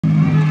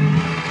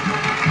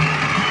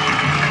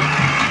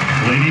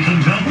Ladies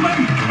and gentlemen,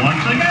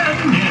 once again,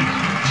 it's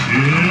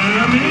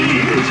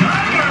Jimmy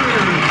Tiger.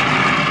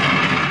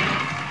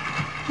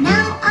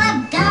 Now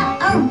I've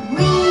got a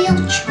real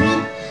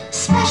treat,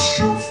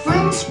 special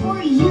friends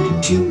for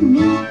you to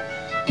meet.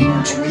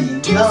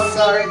 Introducing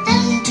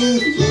them to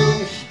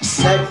you.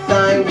 Next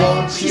time,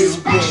 won't you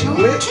special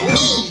be with to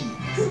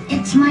me?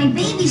 It's my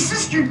baby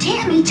sister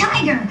Tammy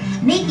Tiger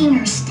making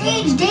her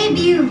stage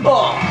debut. Aww.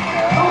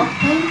 Oh,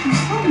 thank you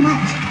so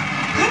much.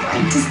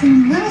 I'd like to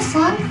sing a little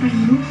song for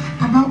you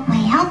about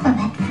my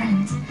alphabet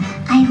friends.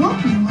 I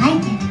hope you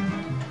like it.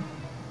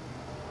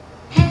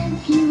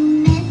 Have you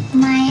met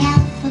my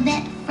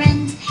alphabet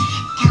friends?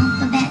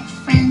 Alphabet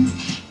friends,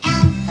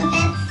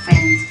 alphabet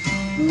friends.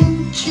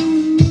 Won't you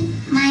meet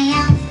my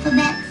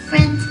alphabet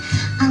friends?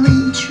 I'll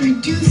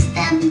introduce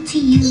them to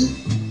you.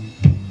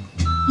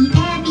 Meet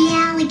Abby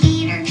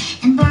Alligator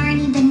and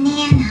Barney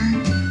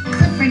Banana,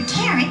 Clifford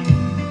Carrot,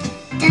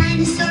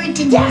 Dinosaur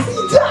Denise. Daffy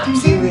Duck.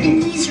 There's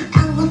Ebenezer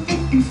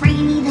Elephant and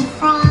Franny the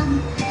Frog,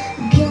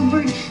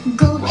 Gilbert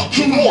Goat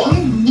and a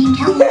hen named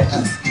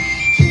Eloise.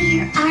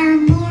 Here are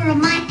more of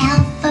my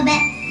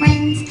alphabet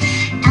friends.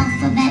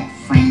 Alphabet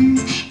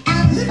friends,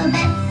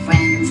 alphabet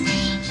friends.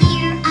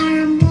 Here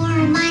are more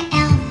of my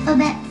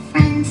alphabet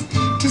friends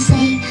to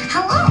say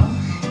hello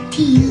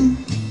to you.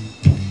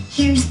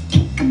 Here's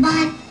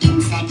Ichabod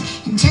Insect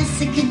and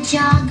Jessica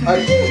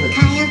Jogger,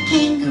 Kyle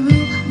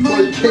Kangaroo,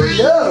 Boy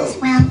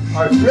Lion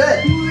Our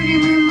friend.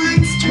 Mortimer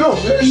Monster, No,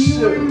 they're and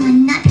sure. Norma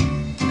Nut.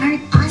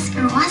 Aren't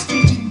Oscar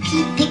Ostrich and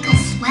Pete Pickle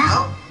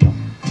swell?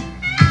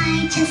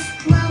 I just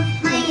love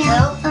my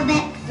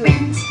alphabet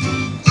friends.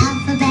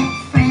 Alphabet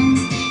friends,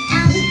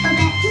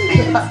 alphabet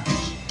friends.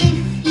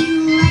 If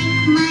you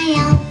like my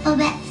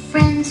alphabet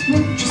friends,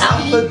 won't you say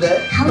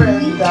Alphabet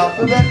friends,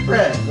 alphabet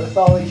friends. That's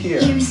all we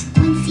hear. Here's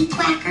Quincy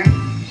Quacker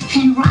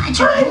and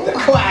Roger I'm the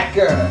Robot,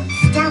 Quacker.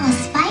 Stella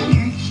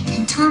Spider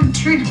and Tom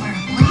Turtle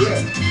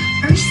Blast,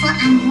 Ursula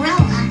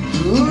Umbrella and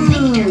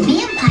Victor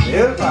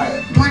Vampire,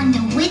 Vampire.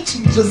 Wanda Witch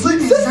and Just like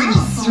Sesame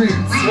Xylophone Street,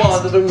 Blast.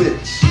 Swan the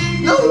Witch.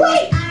 And No,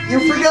 wait! You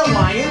those forgot are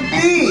my Lion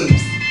alphabet B.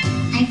 groups.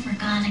 I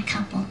forgot a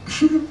couple.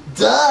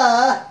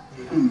 Duh!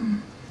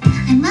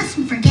 I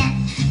mustn't forget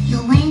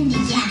Yolanda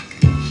Yak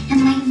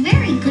and my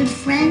very good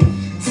friend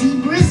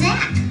Zebra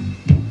Zach.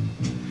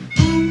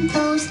 And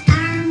those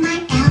are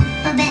my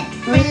alphabet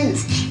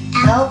friends.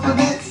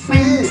 Alphabet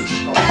friends.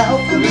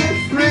 Alphabet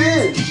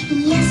friends.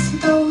 Yes,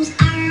 those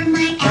are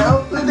my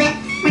alphabet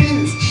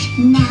friends.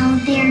 Now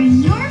they're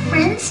your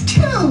friends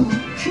too.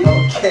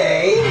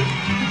 Okay.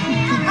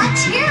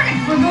 Let's hear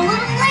it for the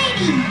little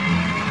lady.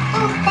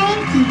 Oh,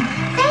 thank you.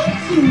 Thank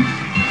you.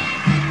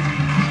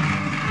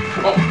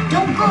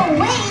 Don't go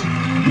away.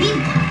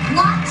 We've got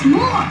lots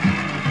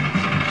more.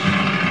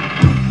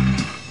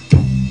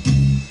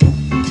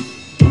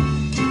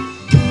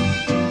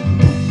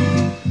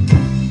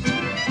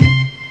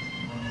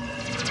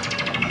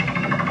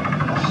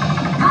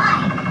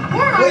 Hi,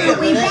 we're on Wait a our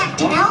way minute. back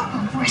to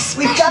Alpha for a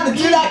special We got to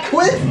do that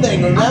quiz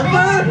thing,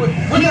 remember?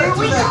 We're gonna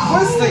do that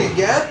quiz thing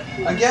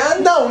again?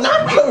 Again? No,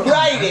 not the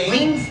writing.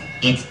 Twins,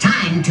 it's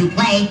time to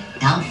play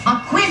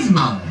Alpha Quiz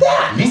Mode.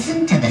 That.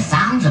 Listen to the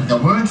sounds of the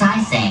words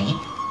I say,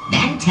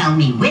 then tell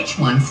me which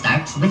one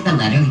starts with the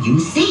letter you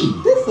see.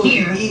 This'll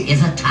Here be-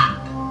 is a top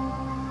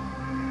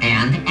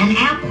and an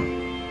apple.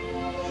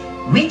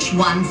 Which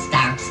one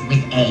starts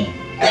with A?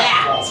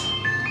 That.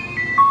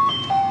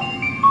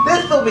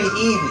 This'll be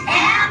easy.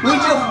 We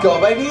just go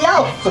by the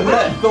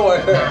alphabet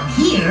order. Now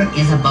here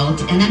is a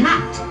boat and a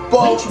nut.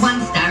 Boat. Which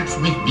one starts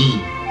with B?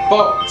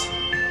 Boat.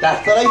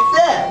 That's what I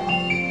said.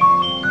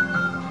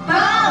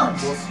 Boat.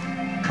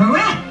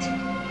 Correct.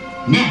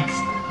 Next,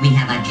 we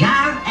have a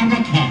jar and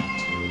a cat.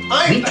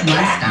 I'm Which the one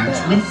cat. starts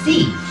with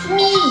C?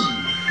 Me.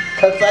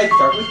 Because I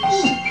start with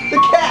E, the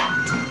cat.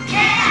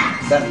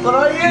 Cat. That's what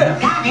I am.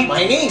 Got it. My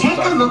name Take a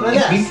starts look with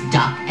at an this S.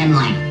 duck and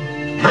line.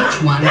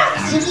 Which one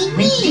That's starts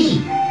me. with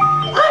D?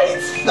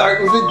 I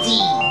start with a D.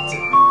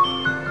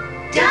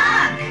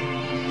 Duck.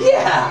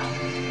 Yeah.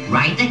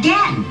 Right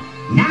again.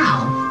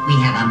 Now we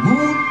have a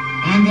moon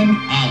and an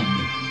egg.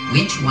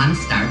 Which one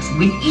starts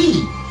with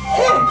E?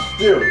 Eggs,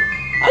 dude.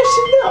 I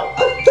should know.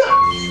 A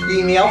duck's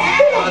female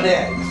sit on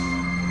eggs.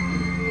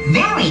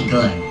 Very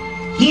good.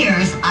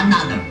 Here's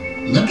another.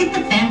 Look at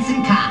the fence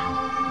and cow.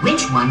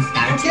 Which one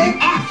starts with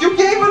F? You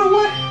gave it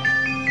away?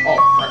 Oh,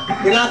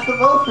 You're not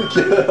supposed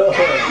to do.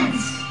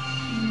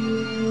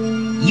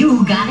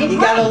 You got it You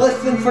right. gotta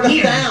listen for the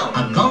Here's sound.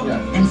 a goat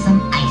and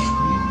some ice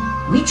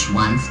cream. Which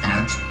one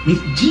starts with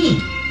G?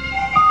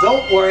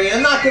 Don't worry,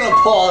 I'm not gonna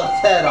pull its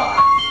head off.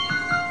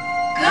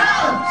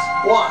 Goat.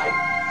 Why?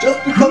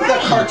 Just because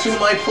that Great. cartoon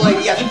I played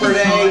Look at the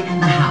yesterday. floor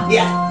and the house.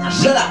 Yes, now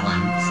shut Which up.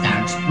 one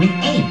starts with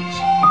H?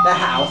 The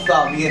house,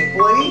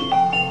 obviously.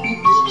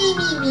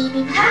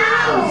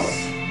 House.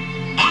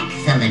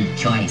 Excellent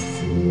choice.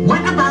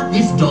 What about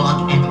this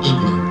dog and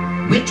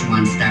igloo? Which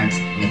one starts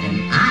with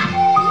an I?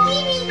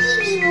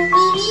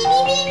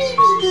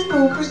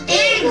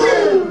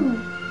 Igloo.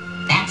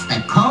 That's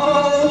the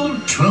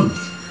cold truth.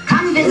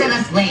 Come visit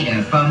us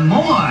later for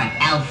more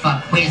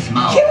Alpha Quiz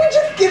Mode. Can we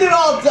just get it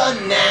all done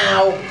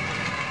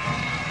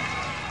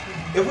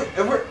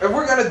if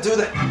we're gonna do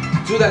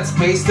that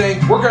space thing,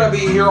 we're gonna be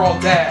here all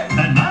day.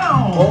 And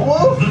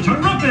now, the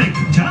terrific,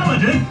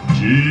 talented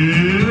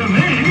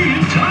Jimmy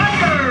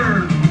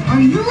Tiger.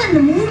 Are you in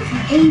the mood for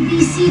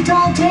ABC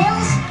Tall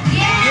Tales?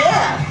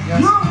 Yeah.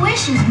 Your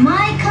wish is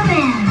my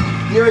command.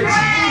 You're a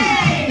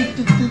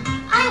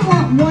I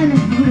want one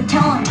of you to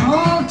tell a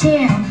tall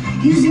tale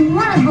using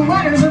one of the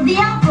letters of the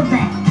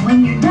alphabet.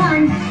 When you're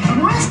done,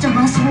 the rest of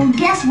us will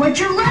guess what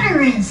your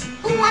letter is.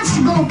 Who wants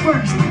to go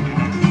first?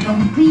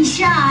 Don't be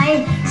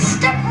shy.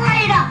 Step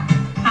right up.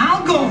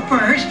 I'll go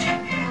first.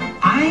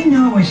 I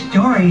know a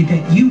story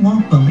that you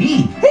won't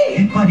believe,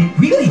 but it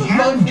really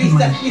happened to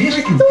my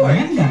sister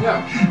Brenda.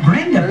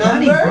 Brenda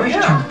buddy brushed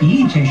her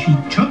beads as she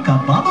took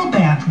a bubble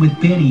bath with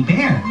Betty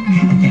Bear.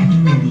 That's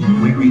Betty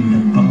wearing the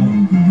bow.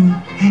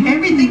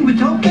 Everything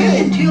was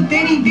okay until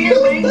Betty Bear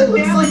rang the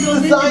bell and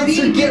goes into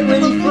being get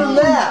ready for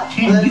that.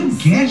 Can you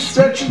guess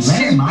which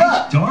letter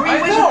my story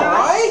was about?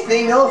 Right?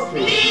 They know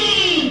me.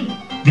 B.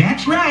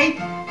 That's right,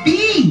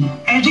 B,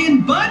 as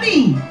in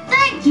bunny.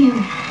 Thank you.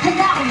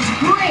 That was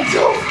great.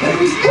 Where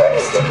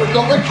did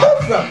Supergoler come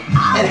from?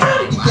 And how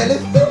did he get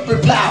his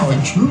superpower?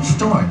 That's a true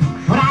story.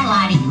 Would I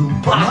lie to you?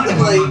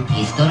 Possibly.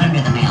 He stood under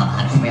the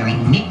mailbox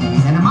wearing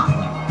mittens and a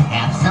muffler.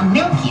 Have some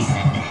milk, he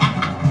said.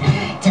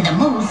 To the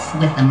moose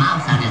with the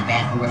mouse on his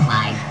back, who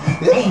replied,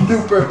 "Thanks,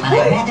 but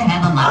I'd rather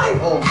have a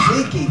muffler." I'm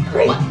Leaky.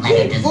 Great. What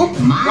letter does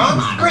my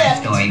modern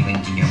story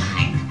bring to your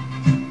mind?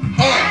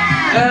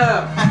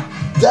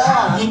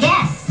 Duh. You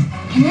guess.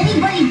 Can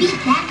anybody beat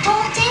that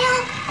tall tale?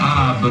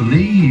 I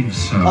believe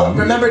so. Oh,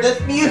 remember this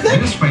music?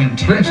 This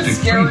fantastic The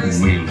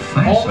scariest freedom wheel Old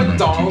fascinated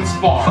McDonald's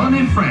farm.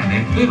 Funny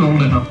Franny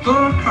fiddled in a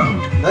fur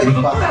coat with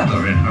a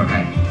feather in her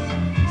hand.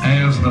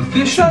 As the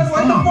fish sounds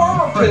like a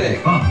farmer Freddy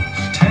pig.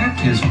 Fox tapped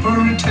his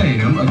furry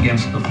tail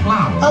against the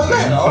flowers A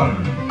and little.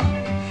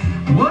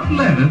 fern. What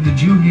letter did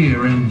you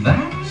hear in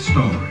that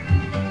story?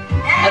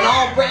 An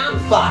all-brown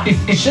fox.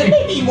 Shouldn't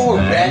it be more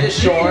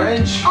reddish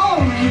orange? All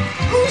right.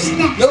 Who's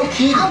next? No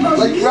kidding, How about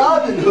like you?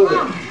 Robin Hood.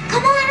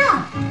 Come on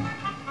up.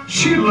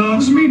 She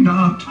loves me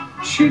not.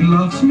 She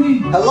loves me.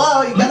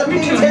 Hello, you gotta Let me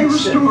pay tell you a attention.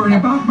 story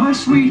about my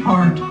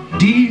sweetheart,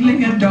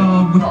 dealing a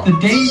dog with the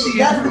daisy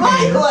That's of her my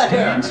hair, letter.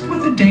 danced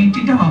with a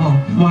dainty doll,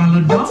 while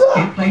a What's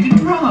donkey up? played a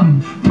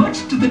drum,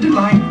 much to the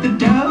delight of the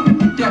dove and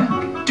the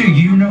duck. Do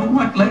you know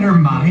what letter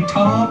my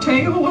tall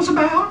tale was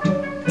about?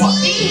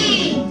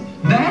 D.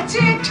 That's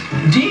it,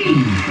 D.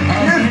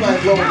 Here's my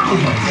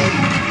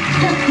lowercase.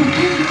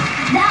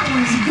 That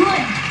was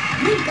good.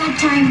 We've got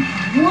time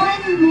for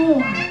one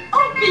more.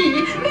 Oh,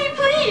 me,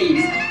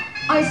 please.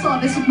 I saw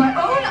this with my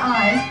own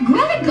eyes.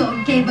 Greta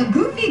Goat gave a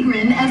goofy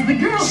grin as the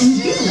girl in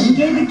Gingham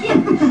gave a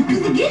gip to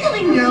the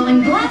giggling girl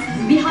in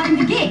glasses behind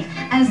the gate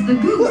as the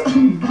goose,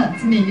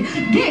 that's me,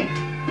 gaped.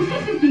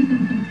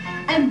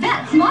 And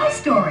that's my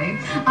story.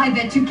 I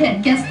bet you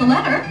can't guess the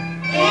letter.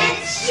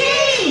 It's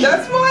G.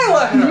 That's my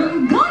letter.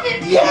 You got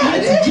it. Yeah,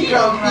 it It's is G,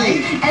 all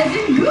Grumpy. right, as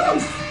in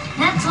goose.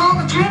 That's all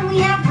the time we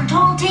have for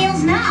tall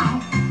tales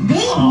now.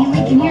 Maybe we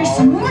can hear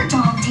some more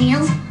tall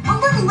tales a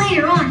little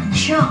later on in the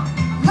show.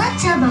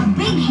 Let's have a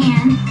big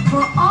hand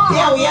for all.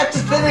 Yeah, we have to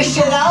finish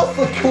that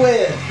alpha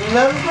quiz,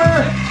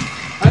 remember?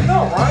 I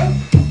know, right?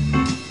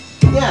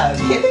 Yeah,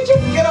 can't they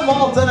just get them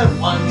all done at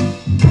once?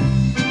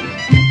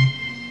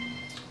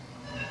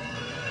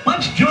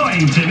 Let's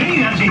join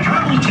Timmy as he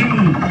travels to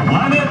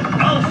Planet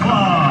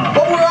Alpha.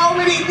 But we're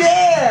already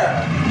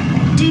there!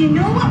 Do you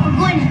know what we're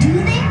going to do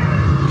there?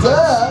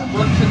 Duh!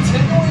 We're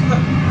continuing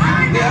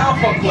the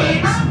alpha quiz.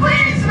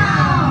 Quiz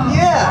now.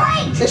 Yeah!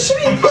 Right. It should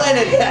be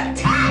Planet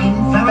X! Time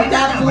for But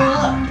that another blew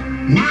round.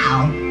 up.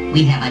 Now,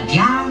 we have a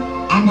jar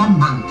and a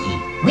monkey.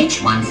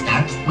 Which one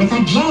starts with a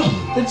J?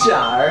 The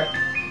jar.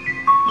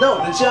 No,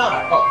 the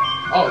jar.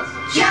 Oh,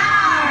 it's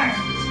Jar.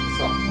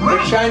 so.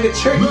 They're trying to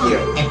trick Look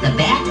you. at the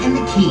bat and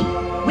the key.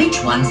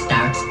 Which one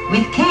starts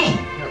with K?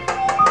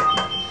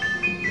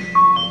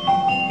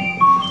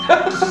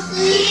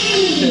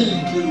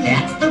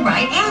 That's the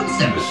right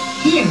answer.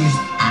 Here's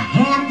a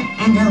hand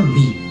and a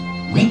leaf.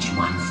 Which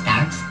one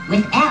starts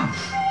with L?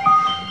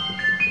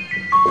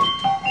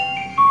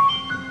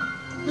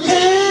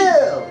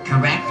 Ew!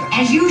 Correct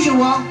as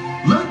usual.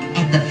 Look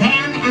at the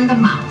fan and the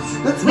mouse.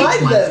 That's Which my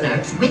one letter.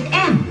 starts with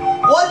M?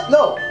 What?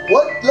 No.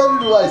 What letter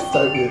do I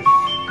start with?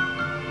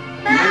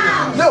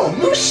 Mouse. No,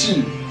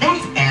 Mushi.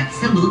 That's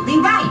absolutely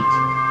right.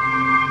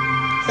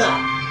 Huh.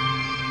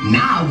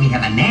 Now we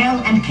have a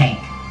nail and cake.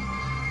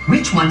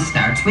 Which one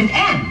starts with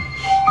N?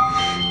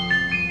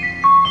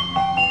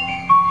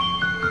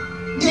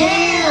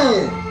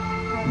 Ew!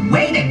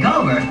 Way to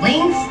go,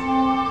 Earthlings!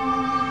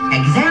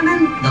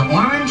 Examine the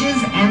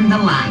oranges and the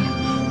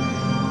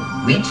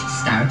lion. Which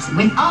starts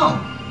with O?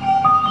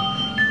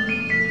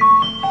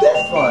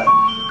 This one.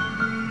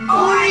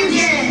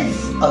 Oranges.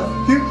 A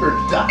super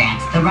duck.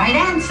 That's the right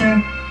answer.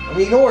 I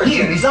mean orange.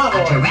 Here's It's not a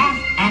orange.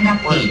 giraffe and a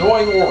We're pig.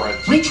 going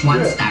orange. Which one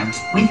Good. starts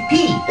with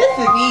P? This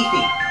is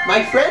easy.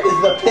 My friend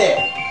is the pig.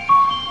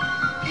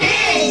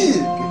 Pig.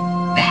 Pig.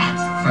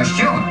 That's for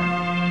sure.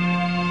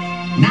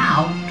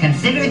 Now,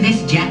 consider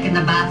this jack in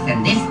the box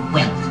and this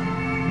quilt.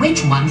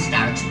 Which one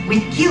starts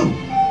with Q?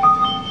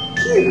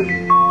 Q.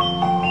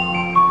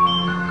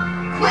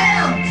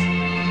 Quilt!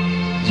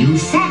 You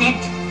said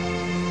it.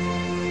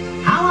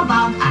 How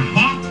about a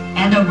hat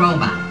and a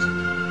robot?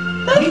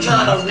 That's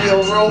not a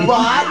real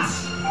robot.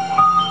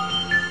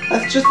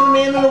 That's just a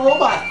man in a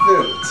robot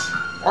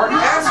suit. Or an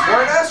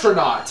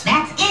astronaut.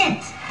 That's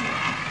it.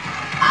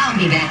 I'll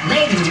be back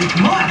later with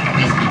more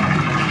wisdom.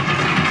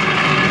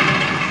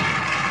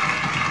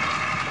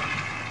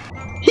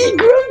 Hey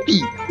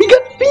Grumpy, we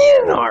got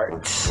fan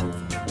art.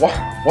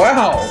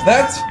 Wow,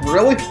 that's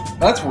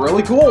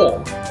really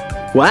cool.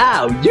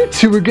 Wow, you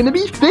two are gonna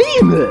be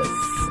famous.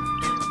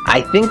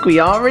 I think we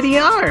already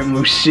are,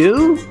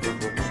 Mushu.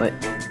 But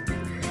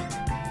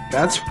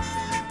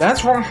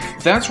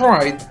that's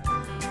right.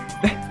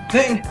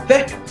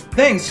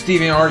 Thanks,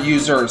 Stevie R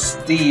user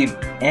Steve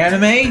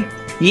Anime.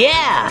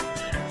 yeah,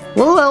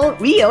 well,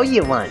 we owe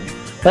you one.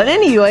 But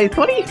anyways,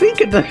 what do you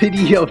think of the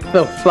video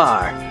so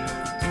far?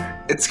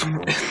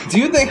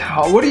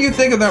 What do you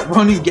think of that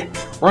running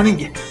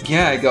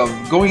gag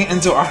of going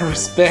into outer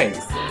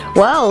space?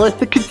 Well,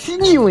 it's a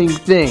continuing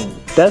thing.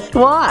 That's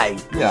why.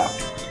 Yeah.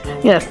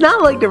 Yeah, it's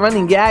not like the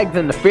running gags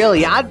in the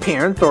Fairly Odd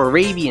Parents or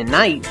Arabian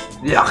Nights.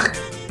 Yuck.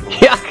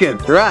 Yuck,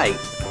 that's right.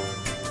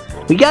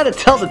 We gotta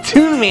tell the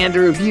Toon Man to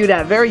review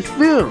that very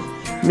soon.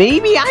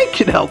 Maybe I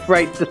could help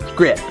write the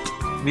script.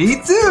 Me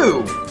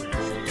too.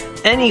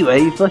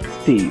 Anyways, let's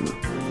see.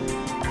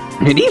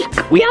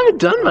 We haven't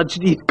done much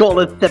of these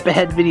Golden Step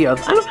Ahead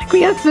videos. I don't think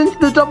we have since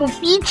the double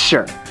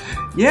feature.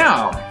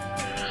 Yeah.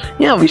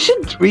 Yeah, we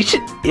should,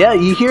 yeah,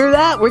 you hear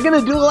that? We're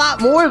gonna do a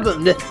lot more of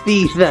them this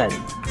season.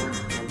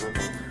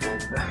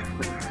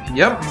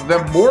 Yep,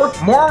 the more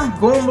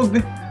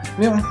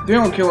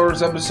Golden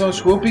Killers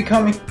episodes will be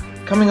coming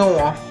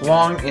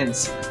along in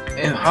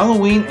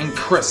Halloween and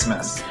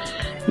Christmas.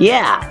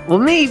 Yeah, well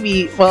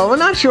we're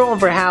not sure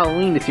for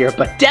Halloween this year,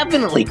 but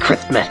definitely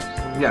Christmas.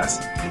 Yes.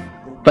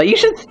 But you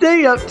should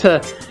stay up to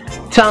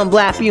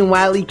Tomblappy and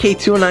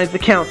Wileyk209's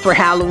accounts for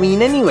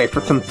Halloween anyway for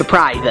some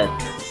surprises.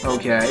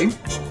 Okay.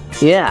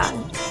 Yeah.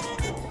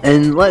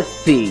 And let's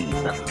see.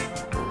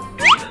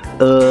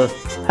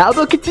 How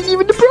about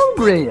continuing the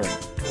program?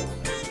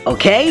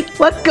 Okay,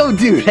 let's go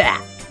do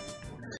that.